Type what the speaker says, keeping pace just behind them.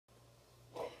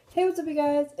Hey, what's up you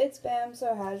guys? It's Bam.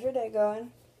 So how's your day going?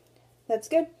 That's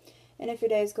good. And if your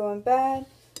day's going bad,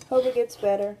 hope it gets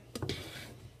better.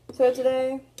 So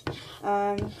today,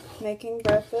 I'm making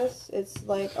breakfast. It's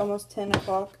like almost 10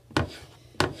 o'clock.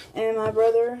 And my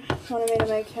brother wanted me to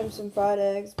make him some fried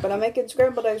eggs. But I'm making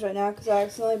scrambled eggs right now because I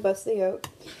accidentally bust the yolk.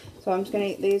 So I'm just going to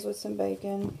eat these with some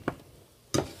bacon.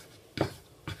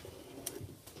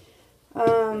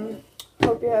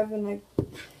 Hope you're having a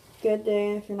good day.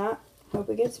 And if you're not, hope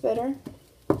it gets better.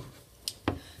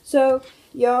 So,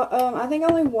 y'all, I think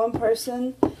only one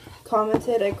person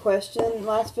commented a question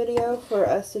last video for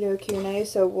us to do a Q&A,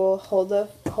 so we'll hold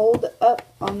up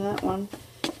on that one.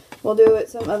 We'll do it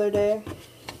some other day.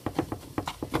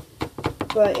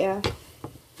 But, yeah.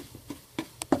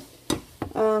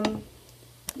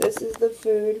 This is the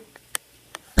food.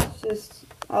 It's just,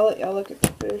 I'll let y'all look at the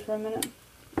food for a minute.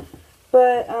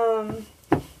 But,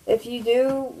 if you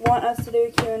do want us to do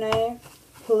a Q&A,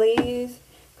 please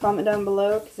comment down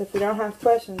below, because if we don't have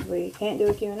questions, we can't do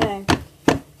a Q&A.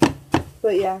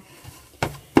 But yeah.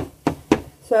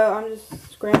 So I'm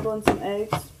just scrambling some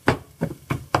eggs.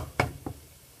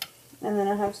 And then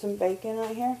I have some bacon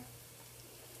right here.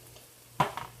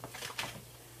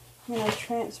 I'm going to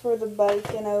transfer the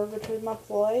bacon over to my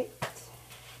plate.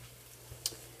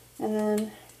 And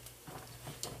then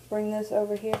bring this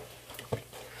over here.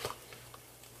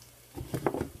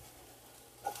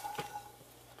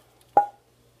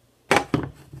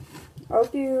 I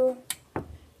hope you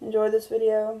enjoyed this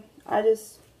video. I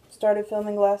just started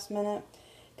filming last minute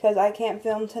because I can't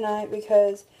film tonight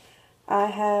because I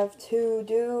have to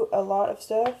do a lot of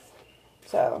stuff.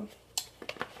 So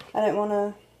I didn't want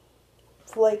to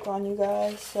flake on you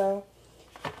guys. So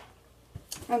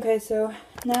okay, so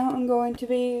now I'm going to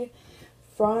be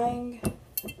frying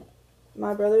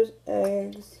my brother's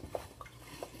eggs.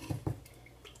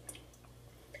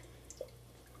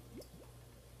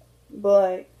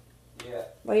 Blake. Yeah.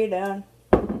 What are you doing?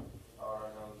 What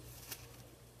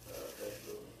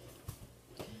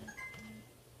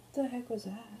the heck was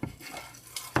that?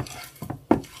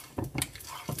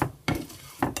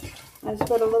 I just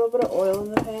put a little bit of oil in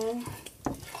the pan.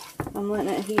 I'm letting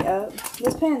it heat up.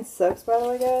 This pan sucks, by the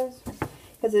way, guys,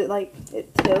 because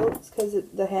it tilts because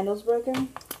the handle's broken.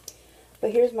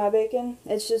 But here's my bacon.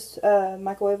 It's just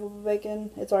microwavable bacon.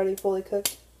 It's already fully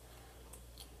cooked.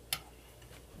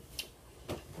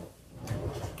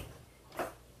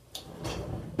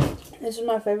 This is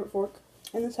my favorite fork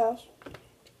in this house.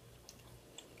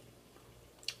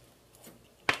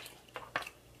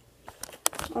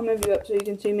 I'll move you up so you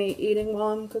can see me eating while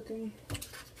I'm cooking.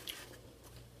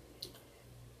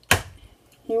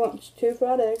 He wants 2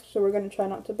 fried eggs, so we're going to try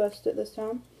not to bust it this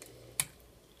time.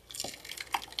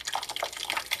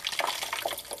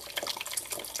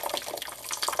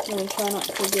 I'm going to try not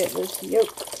to get this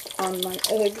yolk on my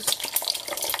eggs.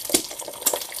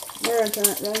 We're going to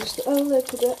turn it down just a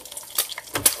little bit.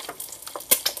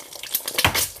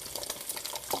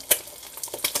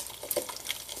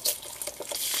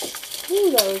 Ooh,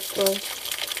 that was close.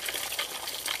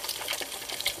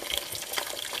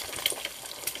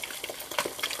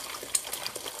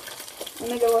 Let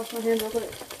me go wash my hands real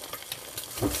quick.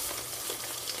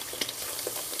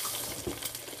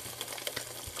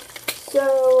 So,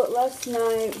 last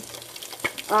night,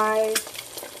 I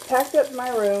packed up my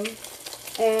room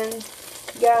and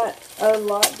got a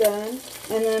lot done.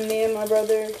 And then me and my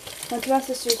brother went to my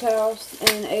sister's house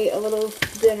and ate a little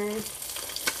dinner.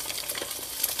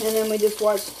 And then we just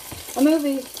watched a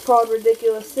movie called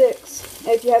Ridiculous 6.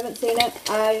 If you haven't seen it,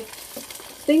 I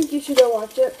think you should go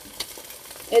watch it.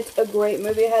 It's a great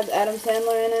movie. It has Adam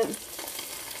Sandler in it.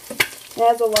 It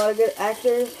has a lot of good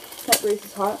actors. That grease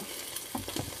is hot.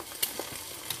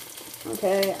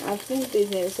 Okay, I think these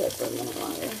need to sit for a minute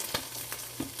longer.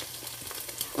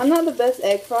 I'm not the best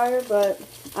egg fryer, but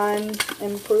I'm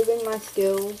improving my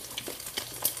skills.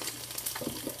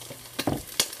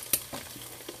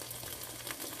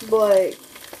 Blake,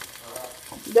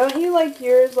 don't you like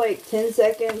yours like 10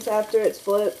 seconds after it's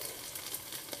flipped?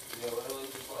 Yeah, literally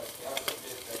just like count to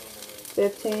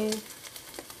 15.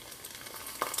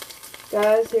 15.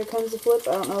 Guys, here comes the flip.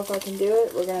 I don't know if I can do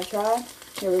it. We're going to try.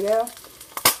 Here we go.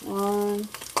 1,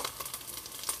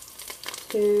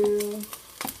 2,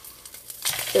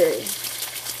 3.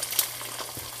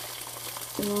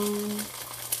 1,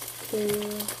 2,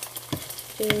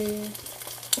 3,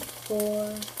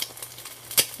 4.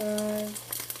 5,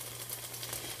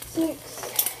 6,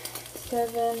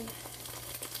 7,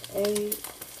 8,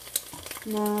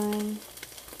 9,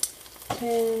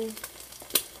 10,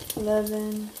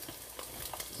 11,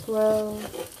 12,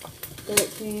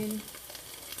 13,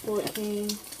 14,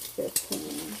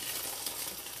 15.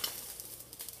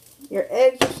 Your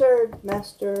eggs are served,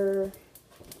 master.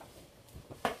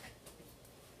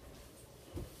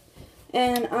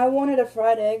 And I wanted a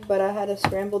fried egg, but I had to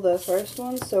scramble the first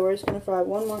one, so we're just going to fry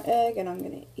one more egg, and I'm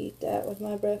going to eat that with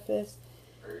my breakfast.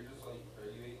 Are you just like, are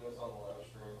you eating this on the live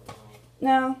stream or something?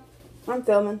 No, I'm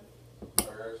filming. Are you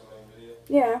actually making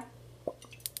video? Yeah.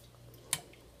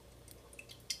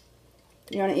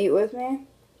 You want to eat with me?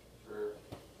 Sure.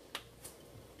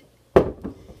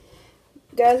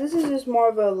 Guys, this is just more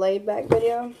of a laid-back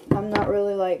video. I'm not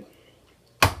really like,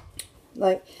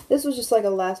 this was just like a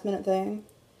last-minute thing.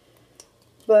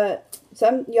 But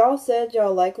some y'all said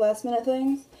y'all like last-minute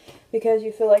things because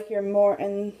you feel like you're more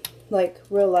in like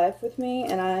real life with me,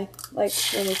 and I like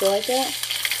when we feel like that.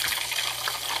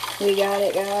 We got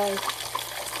it, guys.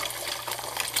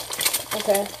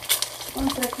 Okay. 1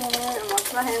 second, and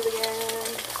wash my hands again.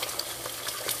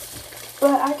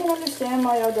 But I can understand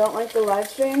why y'all don't like the live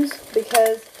streams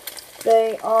because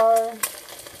they are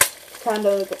kind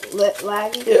of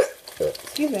laggy.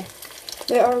 Excuse me.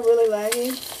 They are really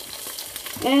laggy.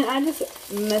 And I just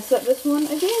messed up this one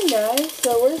again, guys.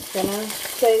 So we're just gonna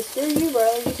say, screw you,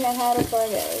 bro. You can't have a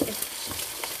fried egg.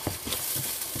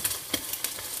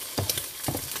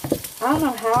 I don't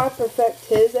know how I perfect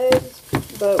his eggs,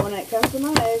 but when it comes to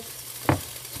my eggs,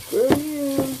 screw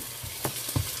you.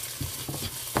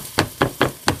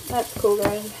 That's cool,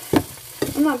 guys.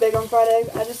 I'm not big on fried eggs.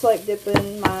 I just like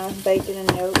dipping my bacon in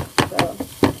yolk, so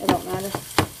it don't matter.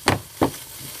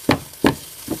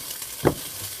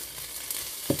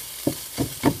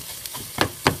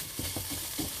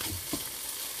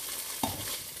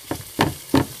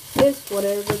 It's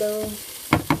whatever, though.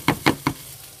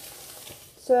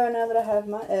 So now that I have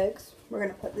my eggs, we're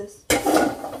going to put this.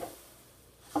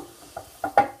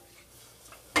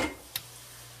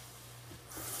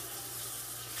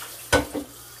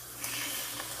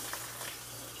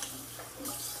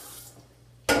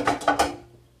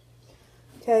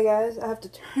 Okay, guys, I have to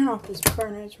turn off this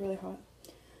burner. It's really hot.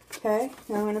 Okay,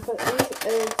 now I'm going to put these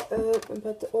eggs up and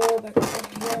put the oil back over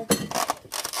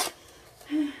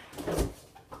here.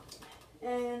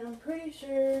 And I'm pretty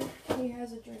sure he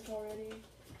has a drink already.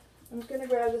 I'm just going to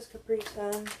grab this Capri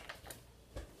Sun.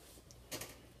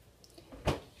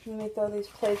 Let me throw these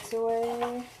plates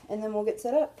away, and then we'll get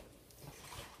set up.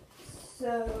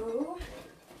 So,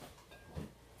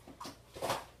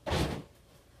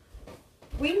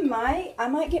 I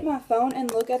might get my phone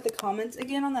and look at the comments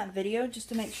again on that video just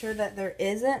to make sure that there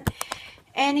isn't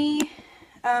any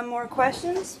more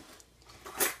questions.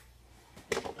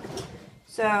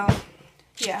 So,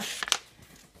 yeah.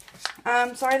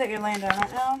 I'm sorry that you're laying down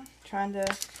right now. Trying to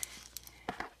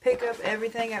pick up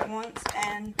everything at once,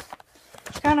 and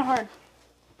it's kind of hard.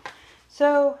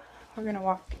 So, we're going to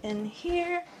walk in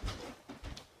here.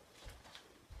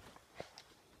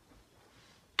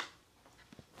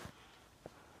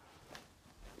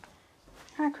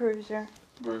 Hi, Cruiser.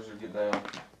 Bruiser, get down.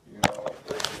 You're not like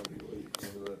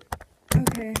that.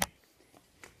 Okay.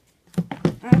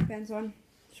 I have pants on.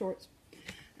 Shorts.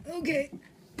 Okay.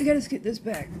 I gotta scoot this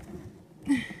back.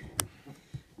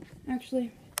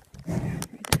 Actually,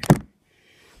 right there.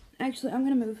 Actually, I'm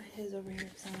gonna move his over here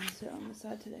because I'm gonna sit on the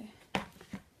side today.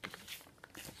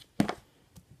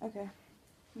 Okay.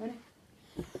 Ready?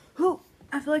 Whew.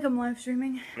 I feel like I'm live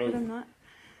streaming, but I'm not.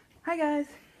 Hi, guys.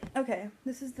 Okay,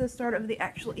 this is the start of the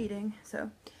actual eating,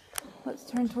 so let's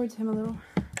turn towards him a little.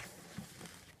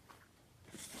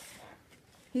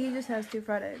 He just has 2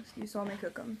 fried eggs. You saw me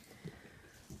cook them.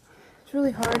 It's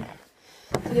really hard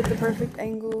to get the perfect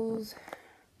angles.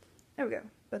 There we go.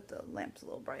 But the lamp's a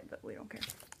little bright, but we don't care.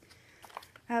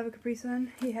 I have a Capri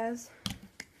Sun. He has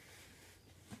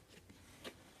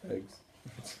Eggs.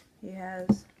 He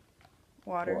has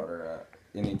water. Water.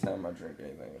 Anytime I drink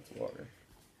anything, it's water.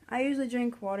 I usually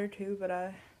drink water too, but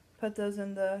I put those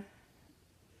in the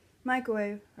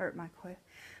microwave.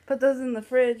 Put those in the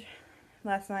fridge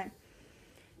last night.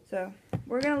 So,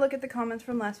 we're going to look at the comments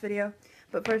from last video.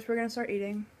 But first, we're going to start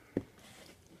eating. I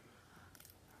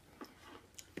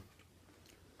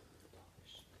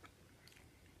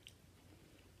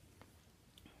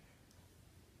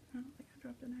don't think I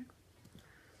dropped an egg.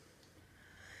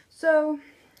 So,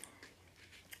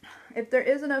 if there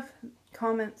is enough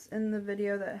comments in the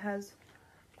video that has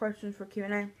questions for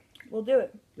Q&A, we'll do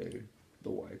it. Dude,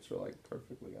 the whites are like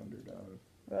perfectly underdone.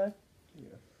 Really?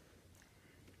 Yeah.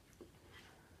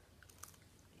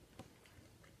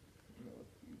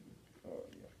 Oh,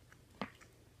 yeah.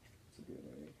 It's a good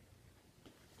egg.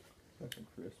 Nothing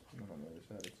crisp on the other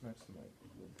side. It's nice and like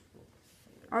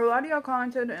A lot of y'all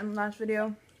commented in the last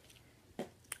video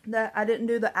that I didn't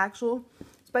do the actual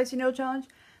spicy noodle challenge.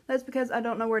 That's because I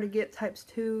don't know where to get types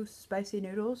 2 spicy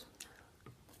noodles.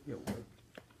 Yeah, what?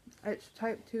 It's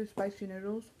type 2 spicy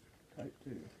noodles. Type 2.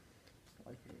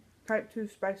 Like it. Type 2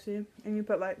 spicy. And you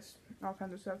put like all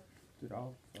kinds of stuff. Dude,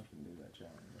 I'll fucking do that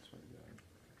challenge. That's what I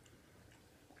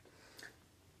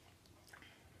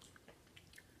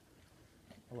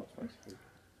got. I love spicy food.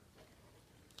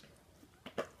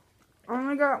 I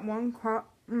only got one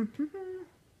cup. I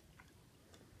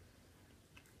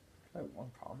have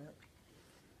one comment.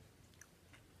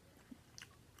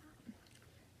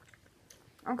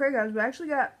 Okay, guys, we actually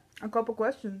got a couple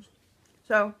questions.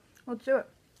 So, let's do it.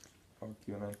 Oh,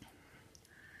 Q&A.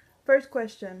 First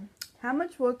question. How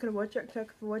much wood could a woodchuck chuck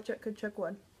if a woodchuck could chuck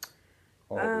wood?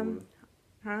 All the wood.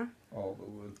 Huh? All the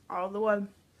wood. All the wood.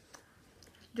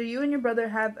 Do you and your brother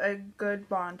have a good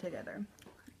bond together?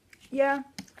 Yeah.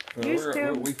 Used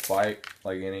to. We fight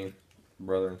like any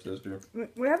brother and sister.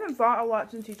 We haven't fought a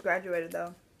lot since he's graduated,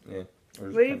 though. Yeah.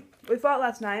 We fought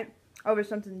last night over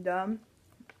something dumb.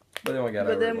 But then we got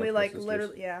But over then it we like like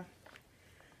sisters.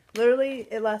 literally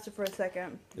it lasted for a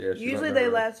second. Yeah, she Usually went they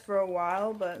over- last for a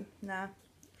while, but nah.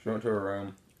 She went to her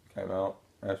room, came out,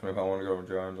 asked me if I wanted to go to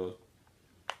John's. And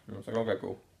I was like, okay,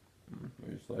 cool.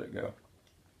 We just let it go.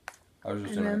 I was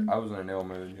just I was in a nail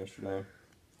mood yesterday.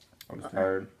 I was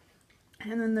tired.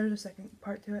 And then there's a second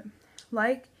part to it.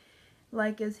 Like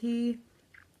is he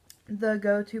the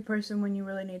go-to person when you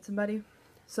really need somebody?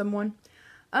 Someone?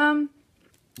 When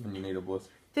you need a bliss.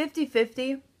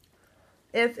 50-50.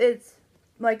 If it's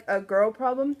like a girl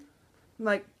problem,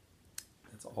 like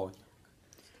That's all.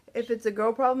 if it's a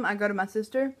girl problem, I go to my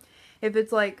sister. If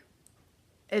it's like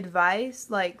advice,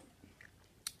 like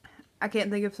I can't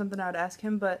think of something I would ask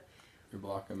him, but You're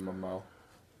blocking my mouth.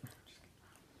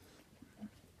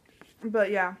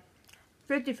 yeah.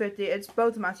 50-50. It's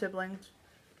both of my siblings.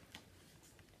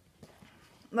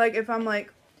 Like if I'm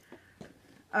like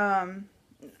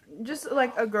just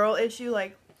like a girl issue,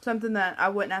 like something that I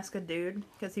wouldn't ask a dude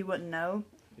because he wouldn't know.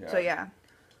 Yeah. So yeah.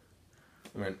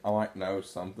 I mean, I might know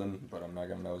something, but I'm not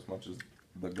gonna know as much as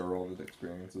the girl that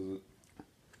experiences it.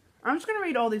 I'm just gonna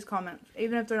read all these comments,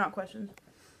 even if they're not questions,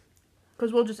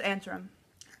 because we'll just answer them.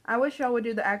 I wish y'all would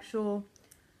do the actual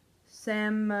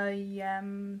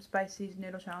Samyang spicy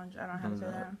noodle challenge. I don't know how to say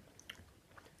that.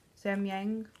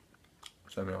 Samyang.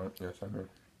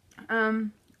 Yeah.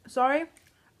 Sorry.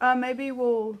 Maybe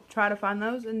we'll try to find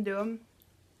those and do them.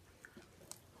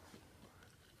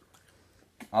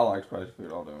 I like spicy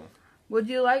food. I'll do them. Would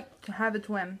you like to have a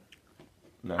twin?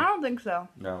 No. I don't think so.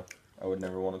 No. I would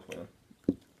never want a twin.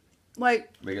 Like,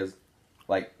 Because,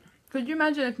 like, could you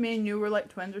imagine if me and you were like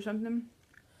twins or something?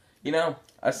 you know,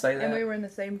 I say that. And we were in the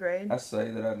same grade? I say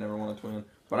that I'd never want a twin,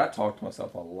 but I talk to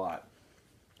myself a lot.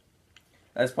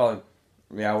 That's probably,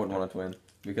 I wouldn't want a twin.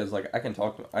 Because, like, I can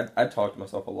talk to, I talk to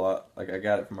myself a lot. Like, I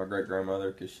got it from my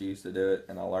great-grandmother because she used to do it,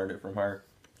 and I learned it from her.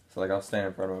 So, like, I'll stand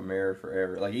in front of a mirror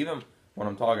forever. Like, even when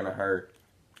I'm talking to her.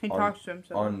 He talks to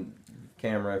himself. On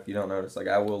camera, if you don't notice, like,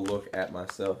 I will look at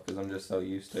myself because I'm just so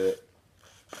used to it.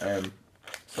 And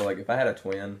so, like, if I had a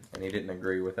twin and he didn't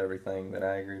agree with everything that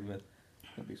I agreed with,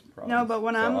 there'd be some problems. No, but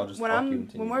when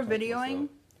So when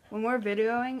we're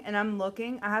videoing and I'm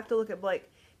looking, I have to look at Blake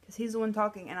because he's the one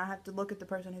talking, and I have to look at the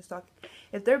person who's talking.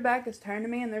 If their back is turned to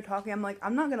me and they're talking, I'm like,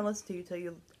 I'm not gonna listen to you till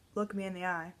you look me in the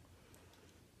eye.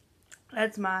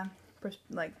 That's my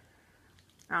like,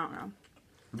 I don't know.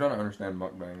 I'm trying to understand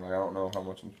mukbang. Like, I don't know how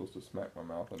much I'm supposed to smack my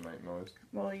mouth and make noise.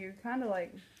 Well, you kind of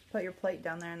like put your plate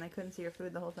down there and they couldn't see your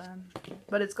food the whole time.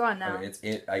 But it's gone now. I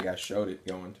mean, I showed it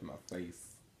going to my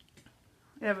face.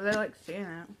 Yeah, but they like seeing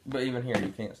it. But even here,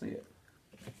 you can't see it.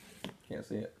 Can't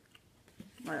see it.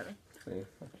 Whatever. See?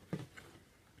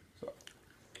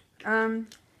 So.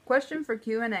 Question for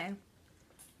Q&A.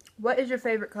 What is your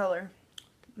favorite color?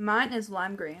 Mine is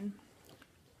lime green.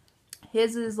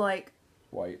 His is like...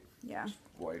 White. Yeah.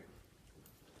 White.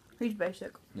 He's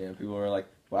basic. Yeah, people are like,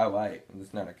 why white?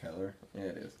 It's not a color. Yeah,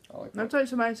 it is. I like That's white. like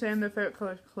somebody saying their favorite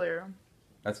color is clear.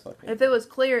 That's fucking. If it was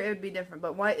clear, it would be different,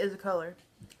 but white is a color.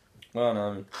 Well, no,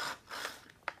 I mean,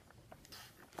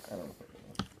 I don't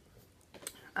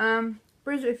know.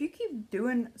 Bruiser, if you keep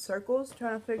doing circles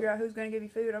trying to figure out who's going to give you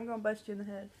food, I'm going to bust you in the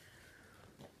head.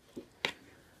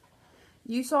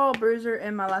 You saw Bruiser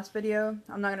in my last video.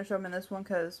 I'm not going to show him in this one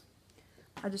because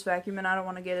I just vacuum and I don't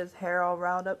want to get his hair all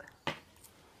riled up.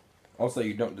 Also,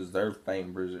 you don't deserve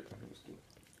fame, Bruiser.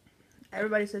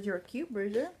 Everybody said you're a cute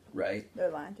Bruiser. Right. They're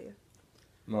lying to you.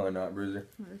 No, they're not, Bruiser.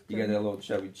 You got that little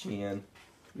chubby chin.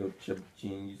 Little chubby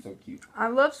chin. You're so cute. I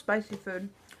love spicy food,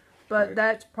 but Right.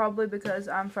 that's probably because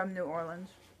I'm from New Orleans.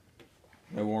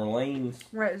 New Orleans.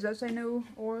 Right, does that say New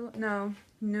Orleans? No,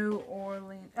 New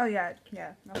Orleans. Oh, yeah,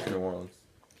 yeah. Okay. New Orleans.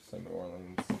 So New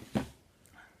Orleans.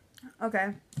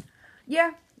 Okay.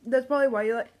 Yeah, That's probably why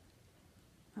you like.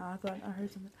 Oh, I thought I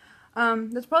heard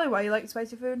something. That's probably why you like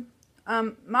spicy food.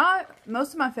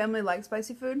 Most of my family likes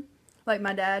spicy food. Like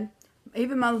my dad,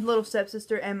 even my little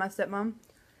stepsister and my stepmom,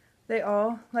 they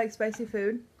all like spicy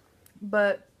food.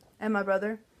 And my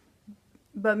brother,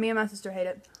 but me and my sister hate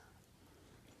it.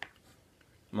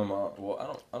 My mom.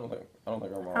 Well, I don't think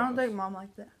our mom. I don't think mom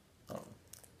liked it.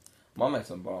 Mom makes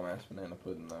some bomb ass banana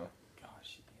pudding though.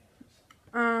 Gosh,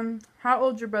 yes. How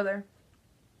old's your brother?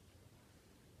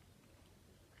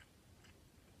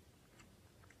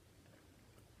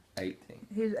 18.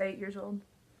 He's 8 years old.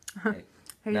 Eight.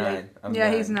 He's 9. I'm yeah,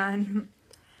 9. he's 9.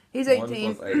 He's 18.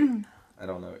 1 plus 8. I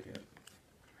don't know it yet.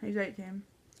 He's 18.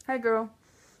 Hey, girl.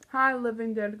 Hi,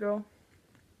 living dead girl.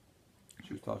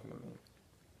 She was talking to me.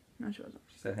 No, she wasn't.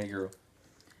 She said, "Hey, girl."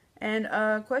 And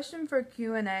question for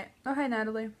Q&A. Oh, hey,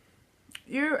 Natalie.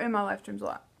 You're in my live streams a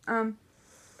lot.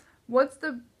 What's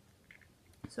the...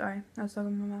 Sorry, I was talking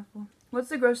with my mouth full. What's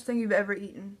the grossest thing you've ever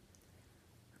eaten?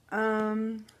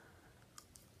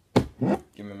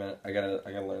 Give me a minute. I gotta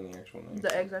learn the actual name.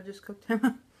 The eggs I just cooked.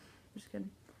 Just kidding.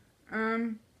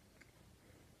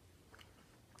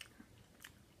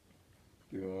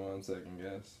 Give me 1 second,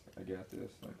 guys. I got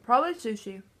this. Probably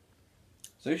sushi.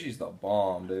 Sushi's the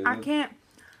bomb, dude. I can't...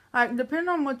 Like, depending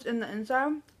on what's in the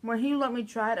inside, when he let me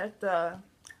try it at the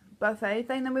buffet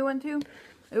thing that we went to,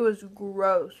 it was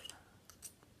gross.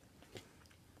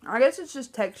 I guess it's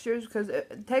just textures, because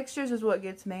textures is what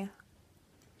gets me.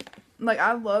 Like,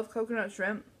 I love coconut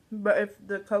shrimp, but if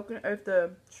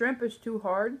the shrimp is too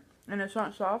hard and it's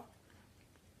not soft,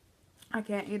 I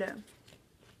can't eat it.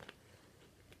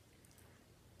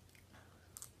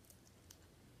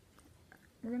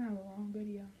 We're gonna have a long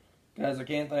video. Guys, I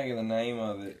can't think of the name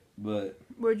of it, but...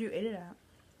 Where'd you eat it at?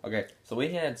 Okay, so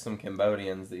we had some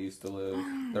Cambodians that used to live...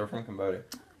 They were from Cambodia.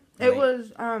 It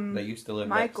was, They used to live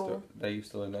Michael. They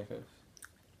used to live next to us.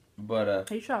 But,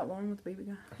 he shot Lauren with a BB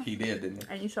gun. he did, didn't he?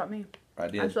 And you shot me. I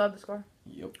did. I still have the scar.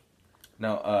 Yep.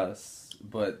 No,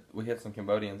 but we had some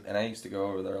Cambodians, and I used to go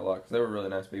over there a lot, because they were really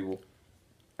nice people.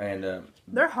 And,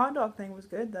 Their hot dog thing was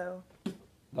good, though.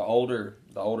 the older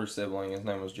sibling, his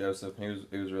name was Joseph. He was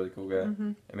a really cool guy.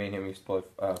 Mm-hmm. And me and him used to play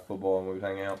football, and we would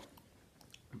hang out.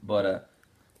 But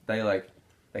they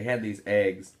had these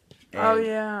eggs. And, Oh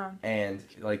yeah. And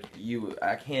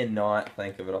I cannot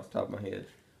think of it off the top of my head,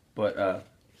 but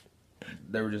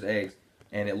they were just eggs,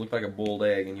 and it looked like a boiled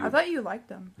egg. And I thought you liked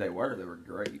them. They were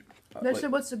great. They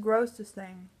said, "What's the grossest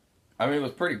thing?" I mean, it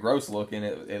was pretty gross looking.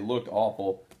 It looked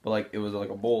awful, but it was like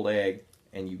a boiled egg,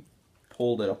 and you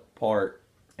pulled it apart,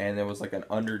 and there was like an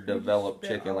underdeveloped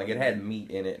chicken. Like it had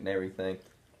meat in it and everything.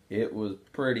 It was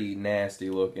pretty nasty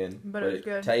looking, but it was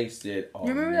good. Tasted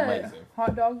amazing. You remember that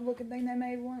hot dog looking thing they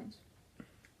made once?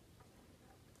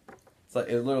 It's like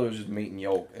it literally was just meat and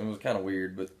yolk. It was kind of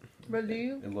weird, but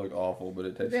it looked awful, but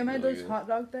it tasted. They made really those good. hot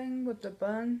dog thing with the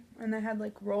bun, and they had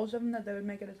like rolls of them that they would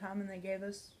make at a time, and they gave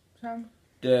us some.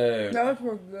 Dude, Those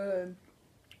were good.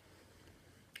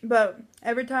 But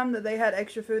every time that they had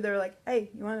extra food, they were like,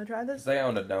 "Hey, you want to try this?" They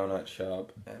owned a donut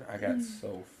shop, and I got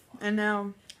so. And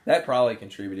now That probably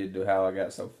contributed to how I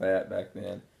got so fat back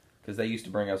then, because they used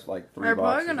to bring us like 3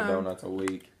 boxes of donuts a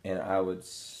week, and I would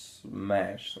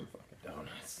smash some fucking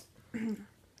donuts.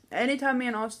 Anytime me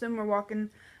and Austin were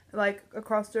walking, like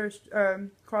across their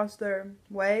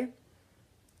way.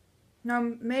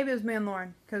 No, maybe it was me and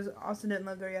Lauren, because Austin didn't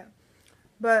live there yet.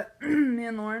 But me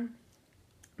and Lauren,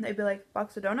 they'd be like,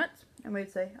 "Box of donuts," and we'd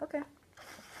say, "Okay."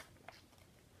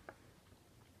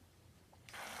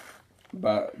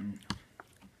 Balut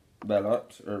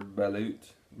or balut,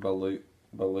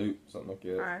 something like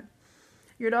that. Alright.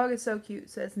 Your dog is so cute,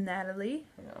 says Natalie.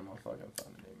 Yeah, I'm gonna fucking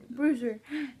find the name of it. Bruiser,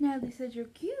 Natalie says you're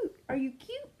cute. Are you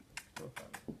cute?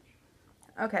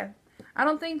 Okay. I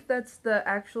don't think that's the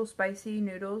actual spicy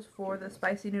noodles for the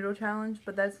spicy noodle challenge,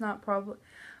 but that's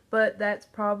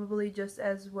probably just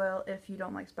as well if you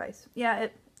don't like spice. Yeah,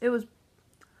 it was.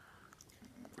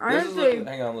 Honestly,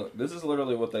 hang on, look. This is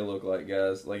literally what they look like,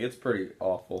 guys. Like, it's pretty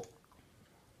awful.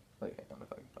 Like, hang on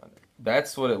if I can find it.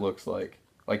 That's what it looks like.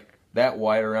 Like, that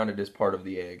white around it is part of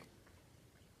the egg.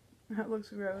 that looks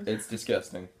gross. It's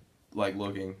disgusting. Like,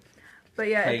 looking. But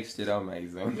yeah. Tasted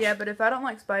amazing. Yeah, but if I don't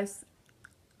like spice,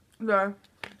 the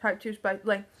type 2 spice,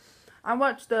 like, I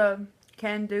watched the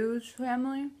Can-Do's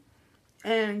family,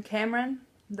 and Cameron,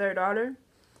 their daughter,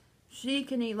 she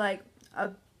can eat, like,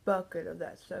 a bucket of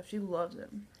that stuff. She loves it.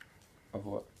 Of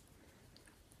what?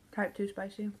 Type 2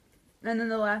 spicy. And then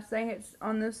the last thing it's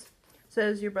on this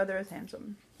says your brother is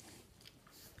handsome.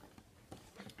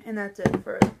 And that's it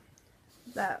for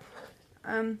that.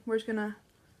 We're just gonna,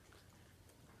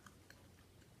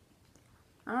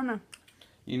 I don't know.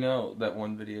 You know that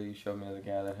one video you showed me of the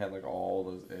guy that had like all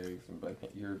those eggs and bacon?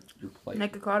 Your plate.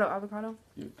 Avocado, avocado.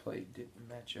 Your plate didn't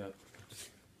match up.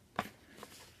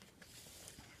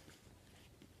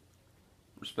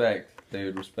 Respect,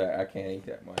 dude. Respect. I can't eat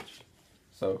that much.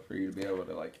 So for you to be able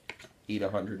to like eat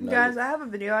 100 nuggets. Guys, I have a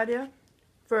video idea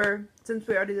for, since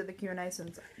we already did the Q&A,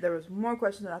 since there was more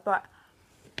questions than I thought.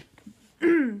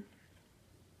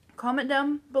 Comment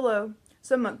down below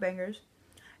some mukbangers,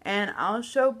 and I'll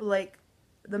show Blake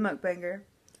the mukbanger,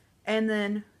 and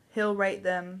then he'll rate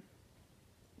them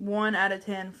 1 out of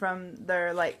 10 from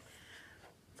their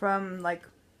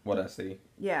What I see.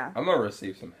 Yeah. I'm gonna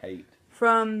receive some hate.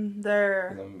 From their.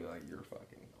 I'm gonna be like, you're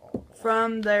fucking awful.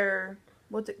 From their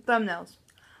thumbnails.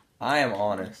 I am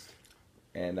honest,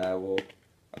 and I will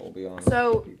be honest.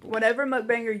 So with people. whatever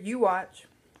mukbanger you watch,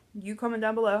 you comment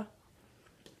down below,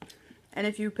 and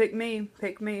if you pick me.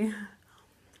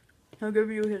 He'll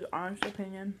give you his honest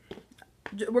opinion.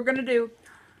 We're gonna do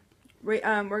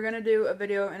a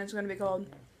video, and it's gonna be called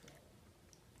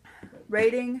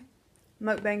 "Rating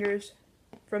Mukbangers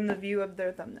from the View of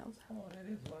Their Thumbnails." Oh,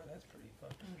 that's pretty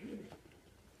fucking good.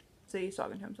 So he's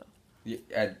talking to himself. Yeah,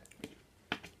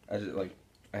 I just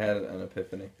I had an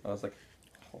epiphany. I was like,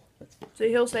 oh, that's. So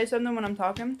he'll say something when I'm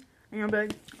talking, and you'll be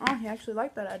like, "Oh, he actually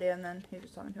liked that idea," and then he's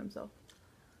just talking to himself.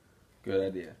 Good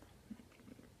idea.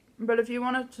 But if you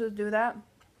wanted to do that,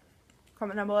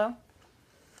 comment down below.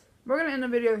 We're going to end the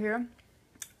video here.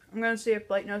 I'm going to see if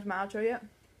Blake knows my outro yet.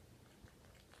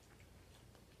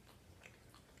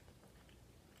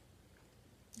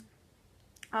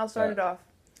 I'll start it off.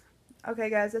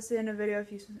 Okay, guys, that's the end of the video.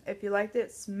 If you liked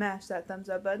it, smash that thumbs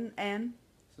up button and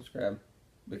subscribe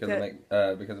because I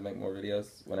make more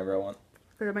videos whenever I want.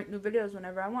 Because I make new videos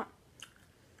whenever I want.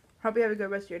 Hope you have a good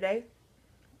rest of your day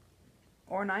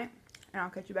or night, and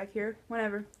I'll catch you back here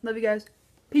whenever. Love you guys.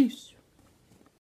 Peace.